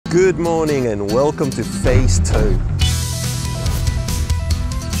Good morning and welcome to Phase 2.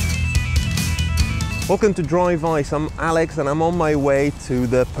 Welcome to Drive Ice. I'm Alex and I'm on my way to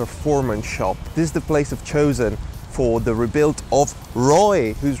the performance shop. This is the place I've chosen for the rebuild of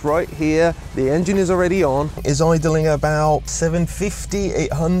Roy, who's right here. The engine is already on. It's idling about 750,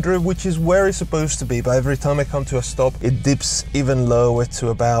 800, which is where it's supposed to be. But every time I come to a stop, it dips even lower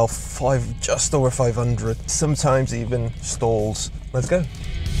to about just over 500. Sometimes even stalls. Let's go.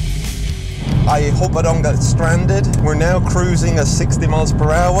 I hope I don't get stranded. We're now cruising at 60 miles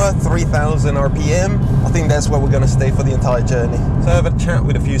per hour, 3,000 RPM. I think that's where we're going to stay for the entire journey. So I have a chat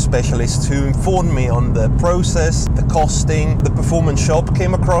with a few specialists who informed me on the process, the costing. The performance shop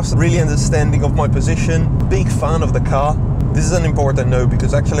came across really understanding of my position. Big fan of the car. This is an important note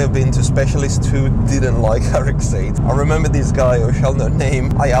because actually I've been to specialists who didn't like Rx8. I remember this guy, who shall not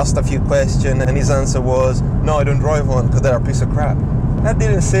name. I asked a few questions and his answer was, no, I don't drive one because they're a piece of crap. That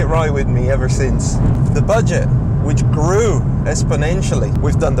didn't sit right with me ever since. The budget, which grew exponentially.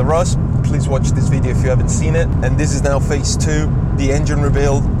 We've done the rust. Please watch this video if you haven't seen it. And this is now phase 2, the engine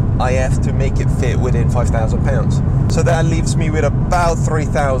rebuild. I have to make it fit within £5,000. So that leaves me with about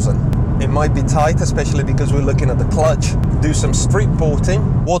 3,000. It might be tight, especially because we're looking at the clutch. Do some street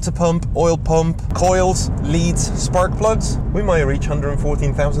porting, water pump, oil pump, coils, leads, spark plugs. We might reach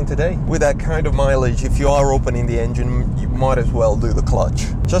 114,000 today. With that kind of mileage, if you are opening the engine, you might as well do the clutch.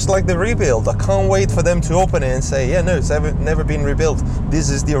 Just like the rebuild, I can't wait for them to open it and say, yeah, no, it's never been rebuilt.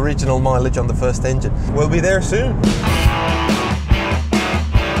 This is the original mileage on the first engine. We'll be there soon.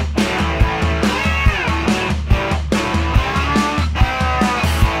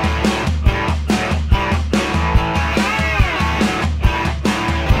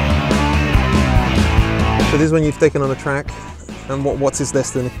 So this one you've taken on a track, and what's its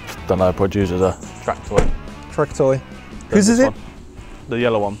destiny? Don't know, probably use as a track toy. Track toy. Whose is it? The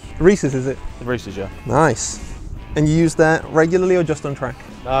yellow one. Reece's, is it? The Reece's, yeah. Nice. And you use that regularly or just on track?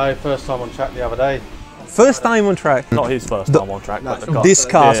 No, first time on track the other day. First time on track? Not his first time on track, but the car. This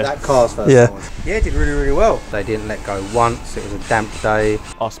car. Yeah. That car's first time on. Yeah, it did really well. They didn't let go once, it was a damp day.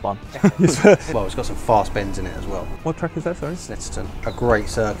 I spun. Well, it's got some fast bends in it as well. What track is that, sorry? Snetterton. A great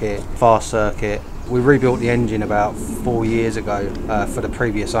circuit, fast circuit. We rebuilt the engine about 4 years ago for the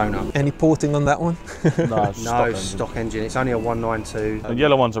previous owner. Any porting on that one? No, stock engine. It's only a 192. The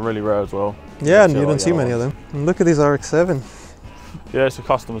yellow ones are really rare as well. Yeah, and you don't see many of them. And look at this Rx7. Yeah, it's a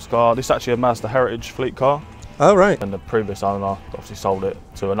customer's car. This is actually a Mazda Heritage fleet car. Oh, right. And the previous owner obviously sold it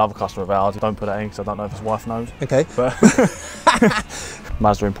to another customer of ours. Don't put that in because I don't know if his wife knows. Okay. But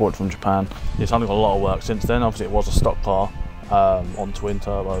Mazda imported from Japan. It's undergone a lot of work since then. Obviously it was a stock car on twin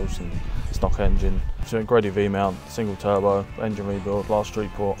turbos and stock engine. So Grady V-mount, single turbo, engine rebuild, last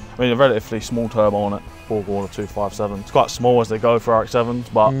street port. I mean, a relatively small turbo on it, 4-quarter 257. It's quite small as they go for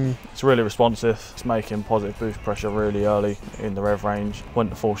Rx7s, but it's really responsive. It's making positive boost pressure really early in the rev range.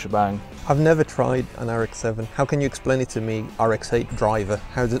 Went the full shebang. I've never tried an Rx7. How can you explain it to me, Rx8 driver?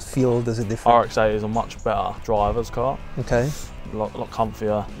 How does it feel? Does it differ? Rx8 is a much better driver's car. Okay. A lot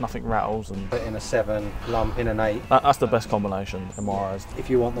comfier, nothing rattles. And Put in a 7, lump in an 8. That's the best combination in my eyes. If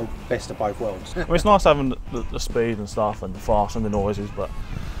you want the best of both worlds. I mean, it's nice having the speed and stuff and the fast and the noises, but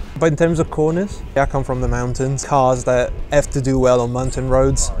in terms of corners, I come from the mountains. Cars that have to do well on mountain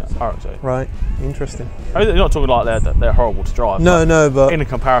roads. Rx8. Right, interesting. I mean, you're not talking like they're horrible to drive. No, but in a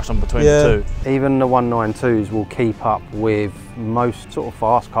comparison between the two. Even the 192s will keep up with most sort of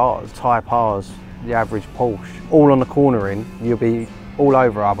fast cars. Type R's, the average Porsche. All on the cornering, you'll be all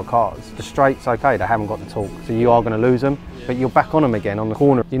over other cars. The straight's okay, they haven't got the torque, so you are going to lose them, but you're back on them again on the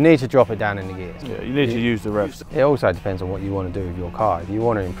corner. You need to drop it down in the gears. Yeah, you need to use the revs. It also depends on what you want to do with your car. If you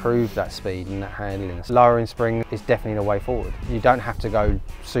want to improve that speed and that handling, lowering spring is definitely the way forward. You don't have to go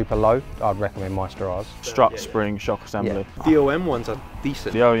super low. I'd recommend Mazda R's. Strut, spring, shock assembly. the OM ones are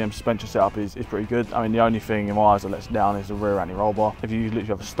decent. The OEM suspension setup is pretty good. I mean, the only thing in my eyes that lets down is the rear anti-roll bar. If you literally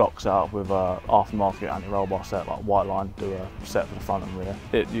have a stock setup with a aftermarket anti-roll bar set, like white line, do a set for the front and rear,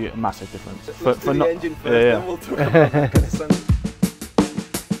 you get a massive difference. For the engine first, then we'll talk about it.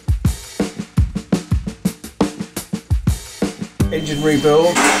 Engine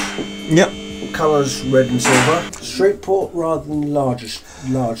rebuild. Yep. Colours red and silver. Street port rather than large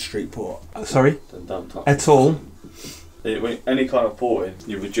street port. Sorry? At all? Any kind of porting,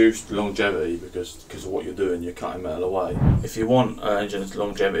 you reduce the longevity because of what you're doing, you're cutting metal away. If you want an engine that's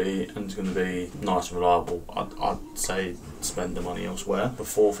longevity and it's going to be nice and reliable, I'd say spend the money elsewhere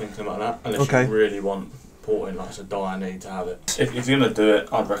before thinking about that, unless you really want important, like it's a dire need to have it. If you're going to do it,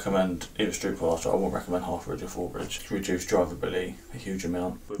 I'd recommend either street polish. I wouldn't recommend half bridge or full bridge. Reduce drivability a huge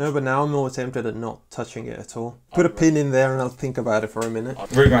amount. No, but now I'm more tempted at not touching it at all. Put a pin in there and I'll think about it for a minute.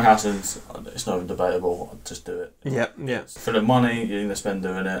 Reground housings, it's not even debatable. I'd just do it. Yep, yeah. For the money you're going to spend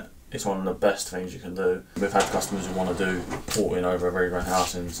doing it, it's one of the best things you can do. We've had customers who want to do porting over reground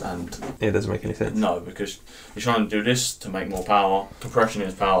housings, and it doesn't make any sense. No, because you're trying to do this to make more power. Compression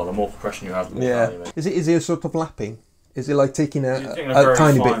is power. The more compression you have, the more power you make. Is it a sort of lapping? Is it like taking a very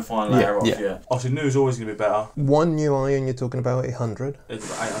tiny fine layer off? Yeah. Obviously, new is always going to be better. One new iron, you're talking about 800? It's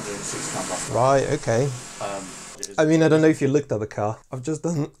about 860 pounds. Right, okay. I mean, I don't know if you looked at the car. I've just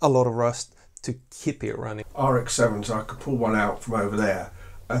done a lot of rust to keep it running. Rx7s, I could pull one out from over there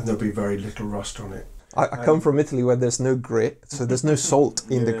and there'll be very little rust on it. I come from Italy where there's no grit, so there's no salt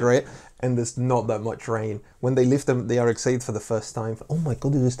in the grit, and there's not that much rain. When they lift the Rx8 for the first time, oh my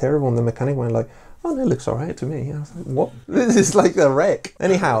god, it was terrible, and the mechanic went like, oh no, it looks alright to me. I was like, what? This is like a wreck.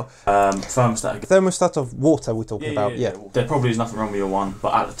 Anyhow. Thermostat of water we're talking about, yeah. There probably is nothing wrong with your one,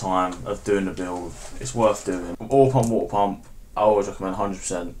 but at the time of doing the build, it's worth doing. Oil pump, water pump, I always recommend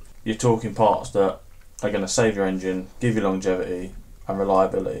 100%. You're talking parts that are going to save your engine, give you longevity, and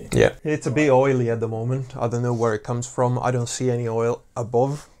reliability. Yeah, it's a bit oily at the moment. I don't know where it comes from. I don't see any oil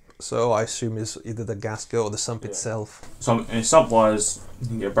above, so I assume it's either the gasket or the sump itself. So sump wise, you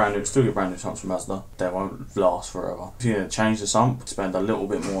can get still get brand new sumps from Mazda. They won't last forever. If you're going to change the sump, spend a little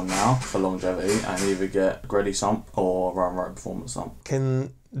bit more now for longevity, and either get a Grady sump or Rotary Performance sump.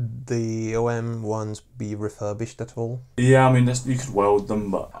 Can the OM ones be refurbished at all? Yeah, I mean, you could weld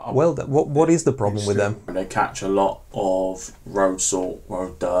them, but... Weld them? What is the problem with them? They catch a lot of road salt,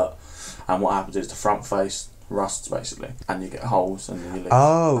 road dirt, and what happens is the front face rusts basically, and you get holes and you leak.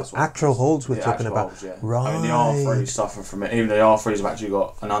 Oh, actual holes we're talking about. Holes, yeah. Right. I mean, the R3s suffer from it. Even the R3s have actually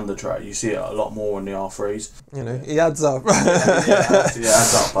got an under tray. You see it a lot more in the R3s. You know, it adds up. It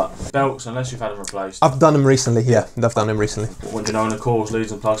adds up, but belts, unless you've had them replaced. I've done them recently, yeah. I've done them recently. What do you know on the cores,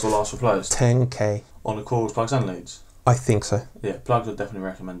 leads and plugs will last replaced? 10k. On the cores, plugs and leads? I think so. Yeah, plugs would definitely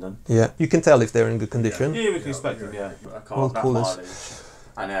recommend them. Yeah, you can tell if they're in good condition. Yeah, we can expect them, yeah. A car that mileage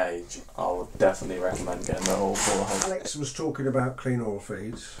and age, I would definitely recommend getting the oil for the whole. Alex was talking about clean oil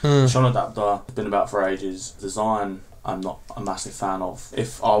feeds. Sean adapter, been about for ages. Design, I'm not a massive fan of.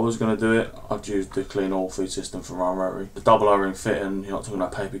 If I was going to do it, I'd use the clean oil feed system from Rotary. The double O-ring fitting, you're not talking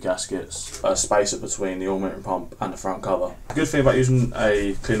about paper gaskets, a spacer between the oil metering pump and the front cover. The good thing about using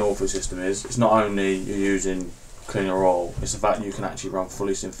a clean oil feed system is, it's not only you're using cleaner oil, it's the fact that you can actually run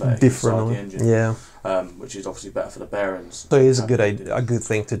fully synthetic inside the engine. Yeah. Which is obviously better for the bearings. So it is a good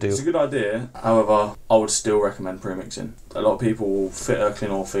thing to do. It's a good idea. However, I would still recommend premixing. A lot of people will fit a clean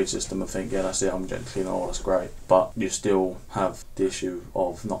oil feed system and think, yeah, that's it, I'm injecting clean oil, that's great. But you still have the issue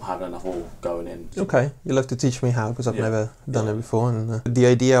of not having enough oil going in. Okay, you'll have to teach me how, because I've never done it before. And the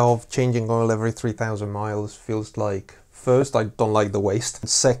idea of changing oil every 3,000 miles feels like, first, I don't like the waste.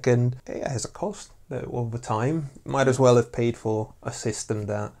 Second, it has a cost. Over time, might as well have paid for a system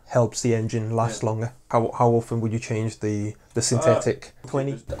that helps the engine last longer. How often would you change the synthetic?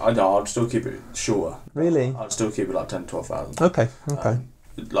 20? I'd still keep it shorter. Really? I'd still keep it like 10 to 12,000. Okay.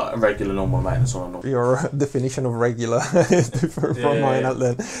 Like a regular normal maintenance on a normal. Your definition of regular is different from mine out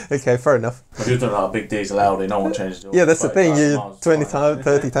then. Okay, fair enough. If you're doing like a big diesel Audi, no one changes it. Yeah, that's the thing, you're 20,000,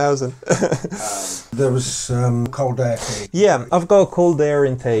 30,000. There was cold air feed. Yeah, I've got a cold air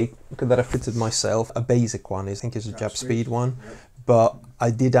intake that I fitted myself. A basic one, I think it's a Jab Speed one. Yep. But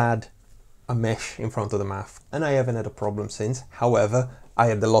I did add a mesh in front of the mouth, and I haven't had a problem since. However, I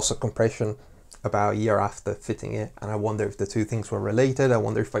had the loss of compression about a year after fitting it, and I wonder if the two things were related. I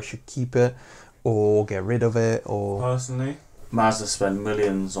wonder if I should keep it or get rid of it. Or personally, Mazda spend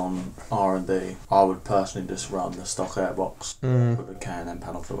millions on R&D. I would personally just run the stock airbox with a K&N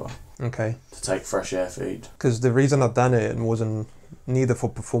panel filter. Okay. To take fresh air feed. Because the reason I've done it wasn't neither for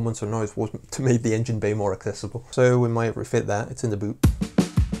performance or noise, was to make the engine bay more accessible. So we might refit that. It's in the boot.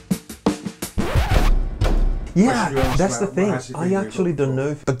 Yeah, that's the thing. I actually don't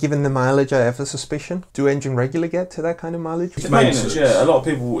know. But given the mileage, I have a suspicion. Do engine regularly get to that kind of mileage? It's maintenance, yeah. A lot of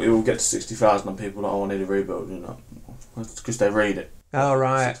people, it will get to 60,000 and people are like, oh, I need a rebuild, you know. It's because they read it. Oh,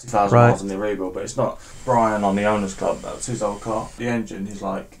 right. 60,000 miles in the rebuild, but it's not. Brian on the owner's club, that's his old car. The engine, he's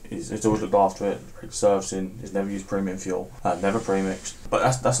always looked after it, servicing, he's never used premium fuel, never premixed.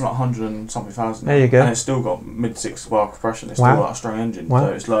 But that's not 100 and something thousand. There you go. And it's still got mid-6 bar compression, it's still got a strong engine. Wow.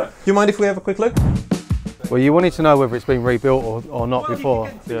 So it's like... Do you mind if we have a quick look? Well, you wanted to know whether it's been rebuilt or not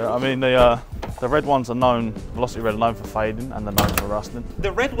before. Yeah, I mean the red ones are known, Velocity Red are known for fading and they're known for rusting.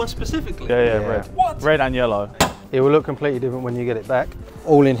 The red one specifically? Yeah, red. What? Red and yellow. It will look completely different when you get it back.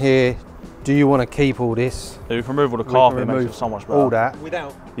 All in here, Do you want to keep all this? You can remove all the carpet, it makes it so much better. All that?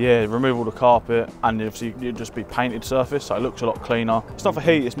 Without? Yeah, remove all the carpet, and obviously it'd just be painted surface, so it looks a lot cleaner. It's not for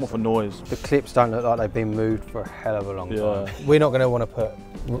heat, it's more for noise. The clips don't look like they've been moved for a hell of a long Yeah. time. We're not going to want to put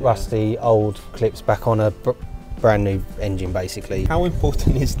rusty old clips back on a brand new engine, basically. How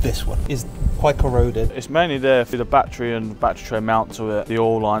important is this one? It's quite corroded. It's mainly there for the battery and battery tray mount to it, the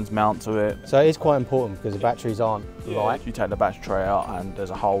oil lines mount to it. So it is quite important because the batteries aren't right. You take the battery tray out and there's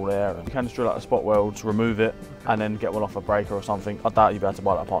a hole there, and you can just drill out the spot welds, remove it, and then get one off a breaker or something. I doubt you'd be able to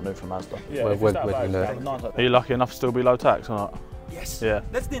buy that part new from Mazda. Yeah, we'd do it. Are you lucky enough to still be low tax or not? Yes. Yeah.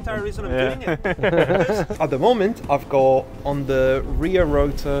 That's the entire reason I'm doing it. At the moment, I've got on the rear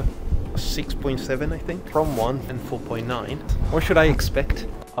rotor 6.7, I think, from 1 and 4.9. What should I expect?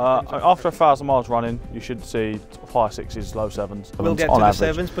 After 1,000 miles running, you should see high 6s, low 7s. We'll get on to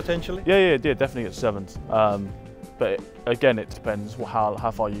average. the 7s potentially? Yeah, definitely get 7s. But again, it depends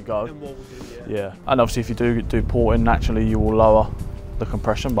how far you go. And what we'll do, Yeah, and obviously if you do porting, naturally you will lower the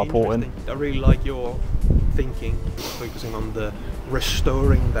compression by porting. I really like your thinking, focusing on the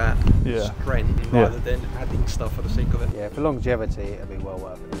restoring that strength rather than adding stuff for the sake of it. Yeah, for longevity, it'll be well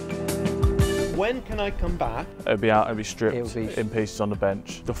worth it. When can I come back? It'll be stripped in pieces on the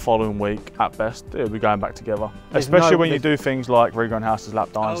bench. The following week, at best, it'll be going back together. Especially when you do things like regrowing houses,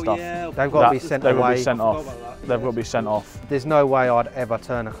 lap dye and stuff. Yeah, they've got to be sent away. They've got to be sent off. They've got to be sent off. There's no way I'd ever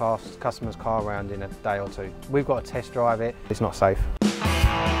turn a customer's car around in a day or two. We've got to test drive it. It's not safe.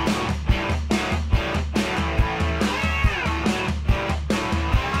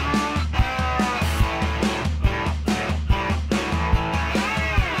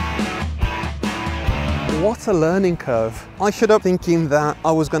 What a learning curve. I should have thinking that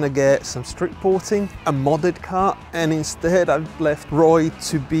I was going to get some street porting, a modded car, and instead I've left Roy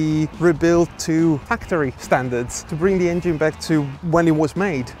to be rebuilt to factory standards, to bring the engine back to when it was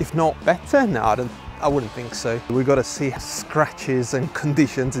made. If not better, no, I wouldn't think so. We've got to see scratches and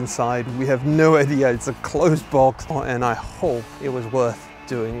conditions inside. We have no idea. It's a closed box, and I hope it was worth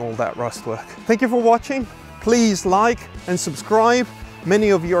doing all that rust work. Thank you for watching. Please like and subscribe.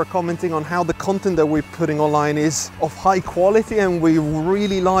 Many of you are commenting on how the content that we're putting online is of high quality, and we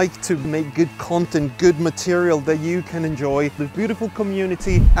really like to make good content, good material that you can enjoy. The beautiful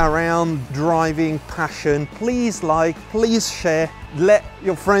community around driving passion. Please like, please share, let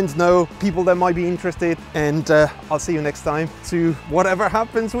your friends know, people that might be interested, and I'll see you next time to whatever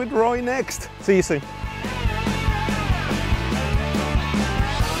happens with Roy next. See you soon.